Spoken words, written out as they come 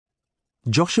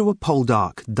Joshua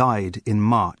Poldark died in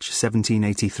March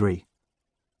 1783.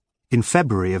 In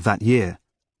February of that year,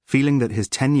 feeling that his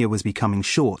tenure was becoming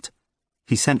short,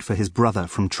 he sent for his brother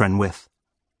from Trenwith.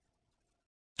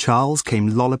 Charles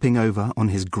came lolloping over on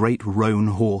his great roan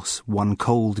horse one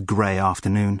cold grey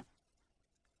afternoon.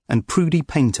 And Prudy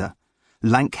Painter,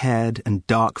 lank-haired and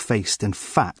dark-faced and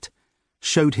fat,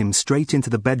 showed him straight into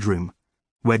the bedroom,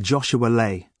 where Joshua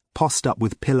lay, possed up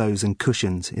with pillows and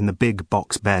cushions in the big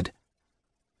box bed.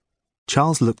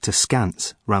 Charles looked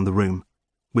askance round the room,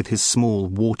 with his small,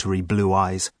 watery blue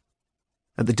eyes,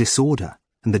 at the disorder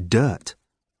and the dirt,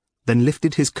 then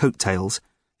lifted his coat-tails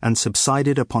and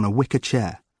subsided upon a wicker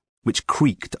chair, which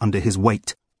creaked under his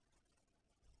weight.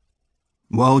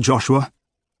 "Well, Joshua?"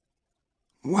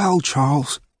 "Well,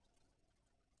 Charles."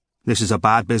 "This is a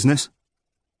bad business."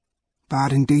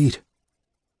 "Bad indeed."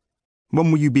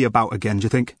 "When will you be about again, do you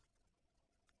think?"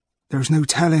 "There's no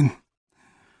telling.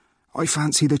 I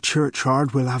fancy the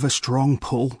churchyard will have a strong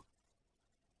pull."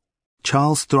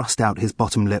 Charles thrust out his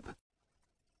bottom lip.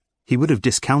 He would have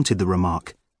discounted the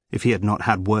remark if he had not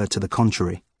had word to the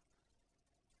contrary.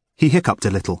 He hiccuped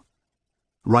a little.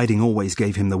 Riding always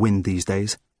gave him the wind these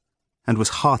days, and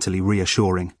was heartily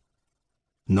reassuring.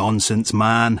 "Nonsense,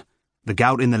 man. The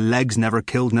gout in the legs never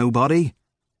killed nobody.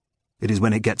 It is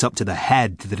when it gets up to the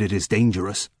head that it is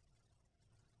dangerous."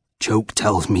 "Choke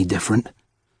tells me different,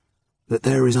 that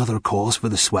there is other cause for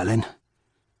the swelling.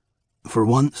 For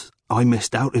once, I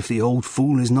misdoubt if the old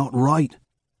fool is not right.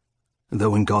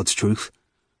 Though in God's truth,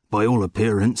 by all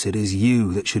appearance it is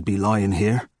you that should be lying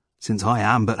here, since I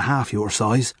am but half your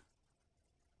size."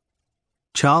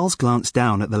 Charles glanced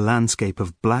down at the landscape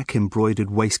of black embroidered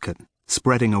waistcoat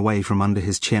spreading away from under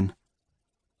his chin.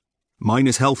 "Mine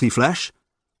is healthy flesh.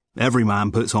 Every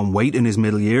man puts on weight in his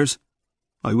middle years.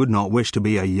 I would not wish to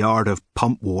be a yard of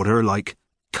pump water like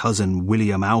Cousin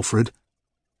William Alfred."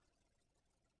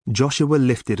 Joshua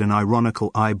lifted an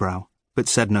ironical eyebrow, but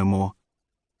said no more,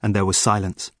 and there was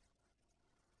silence.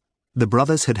 The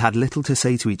brothers had had little to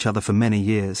say to each other for many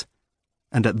years,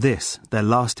 and at this, their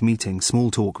last meeting,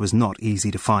 small talk was not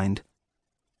easy to find.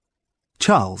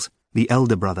 Charles, the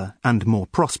elder brother and more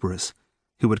prosperous,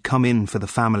 who had come in for the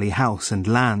family house and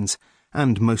lands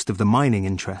and most of the mining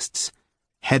interests,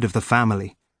 head of the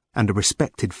family and a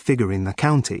respected figure in the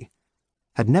county,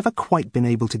 had never quite been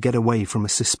able to get away from a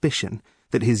suspicion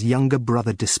that his younger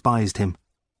brother despised him.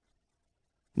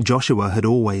 Joshua had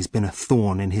always been a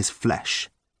thorn in his flesh.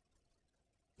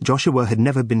 Joshua had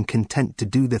never been content to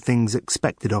do the things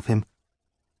expected of him.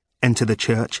 Enter the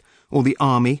church, or the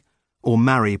army, or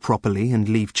marry properly and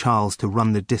leave Charles to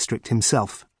run the district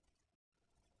himself.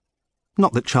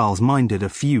 Not that Charles minded a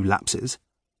few lapses,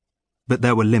 but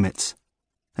there were limits,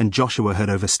 and Joshua had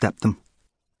overstepped them.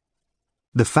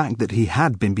 The fact that he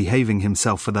had been behaving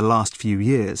himself for the last few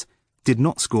years did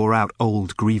not score out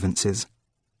old grievances.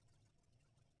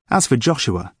 As for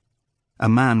Joshua, a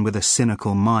man with a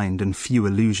cynical mind and few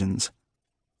illusions,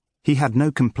 he had no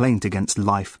complaint against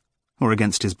life or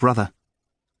against his brother.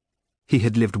 He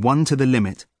had lived one to the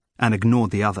limit and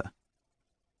ignored the other.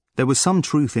 There was some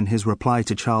truth in his reply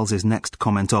to Charles's next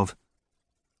comment of,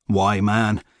 "Why,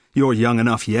 man, you're young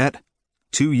enough yet.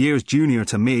 2 years junior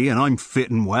to me, and I'm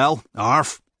fitting well,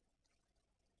 arf."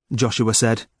 Joshua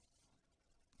said,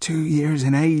 2 years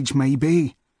in age, may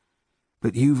be,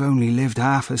 but you've only lived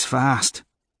half as fast."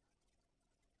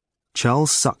 Charles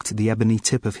sucked the ebony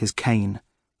tip of his cane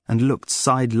and looked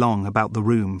sidelong about the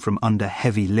room from under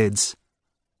heavy lids.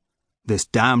 "This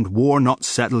damned war not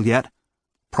settled yet.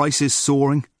 Prices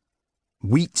soaring.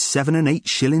 Wheat 7 and 8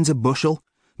 shillings a bushel.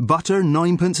 Butter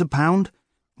 9p a pound.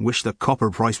 Wish the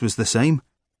copper price was the same.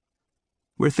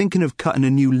 We're thinking of cutting a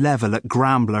new level at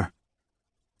Grambler.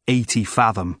 80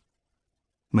 fathom.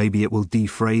 Maybe it will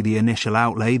defray the initial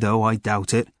outlay, though I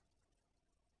doubt it.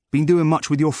 Been doing much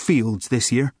with your fields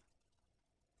this year?"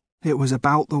 "It was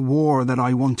about the war that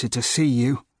I wanted to see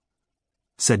you,"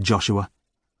 said Joshua,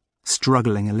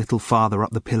 struggling a little farther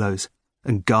up the pillows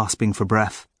and gasping for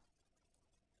breath.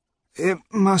 "It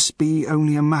must be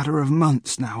only a matter of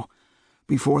months now,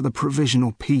 before the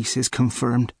provisional peace is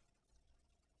confirmed.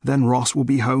 Then Ross will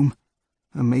be home,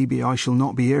 and maybe I shall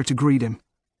not be here to greet him.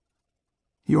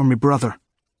 You're my brother,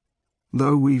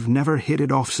 though we've never hit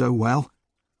it off so well.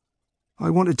 I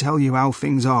want to tell you how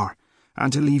things are,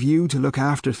 and to leave you to look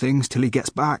after things till he gets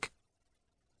back."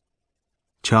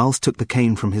 Charles took the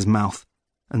cane from his mouth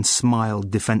and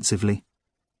smiled defensively.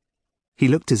 He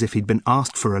looked as if he'd been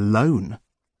asked for a loan.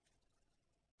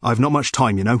 "I've not much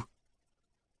time, you know."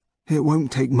 "It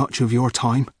won't take much of your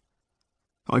time.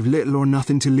 I've little or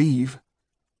nothing to leave.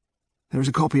 There's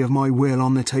a copy of my will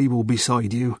on the table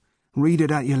beside you. Read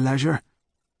it at your leisure,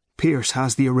 Pierce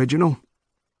has the original.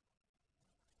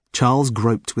 Charles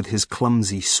groped with his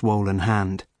clumsy, swollen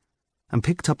hand and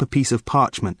picked up a piece of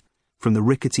parchment from the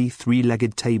rickety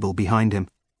three-legged table behind him.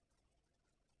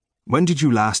 "When did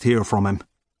you last hear from him?"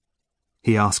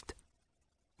 he asked.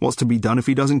 "What's to be done if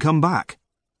he doesn't come back?"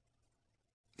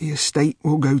 The estate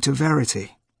will go to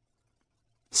Verity.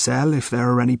 Sell if there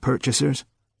are any purchasers.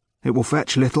 It will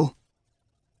fetch little.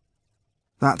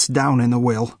 That's down in the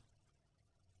will.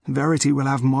 Verity will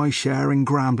have my share in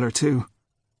Grambler too,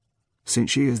 since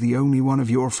she is the only one of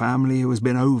your family who has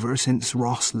been over since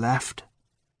Ross left.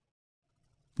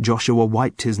 Joshua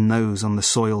wiped his nose on the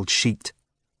soiled sheet.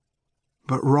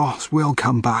 But Ross will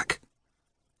come back.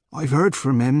 I've heard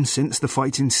from him since the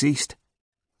fighting ceased.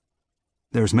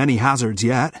 There's many hazards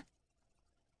yet.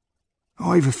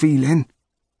 I've a feeling,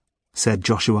 said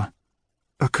Joshua.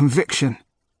 A conviction.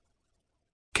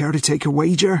 Care to take a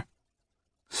wager?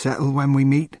 Settle when we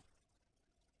meet.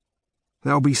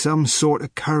 There'll be some sort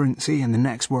of currency in the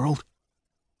next world.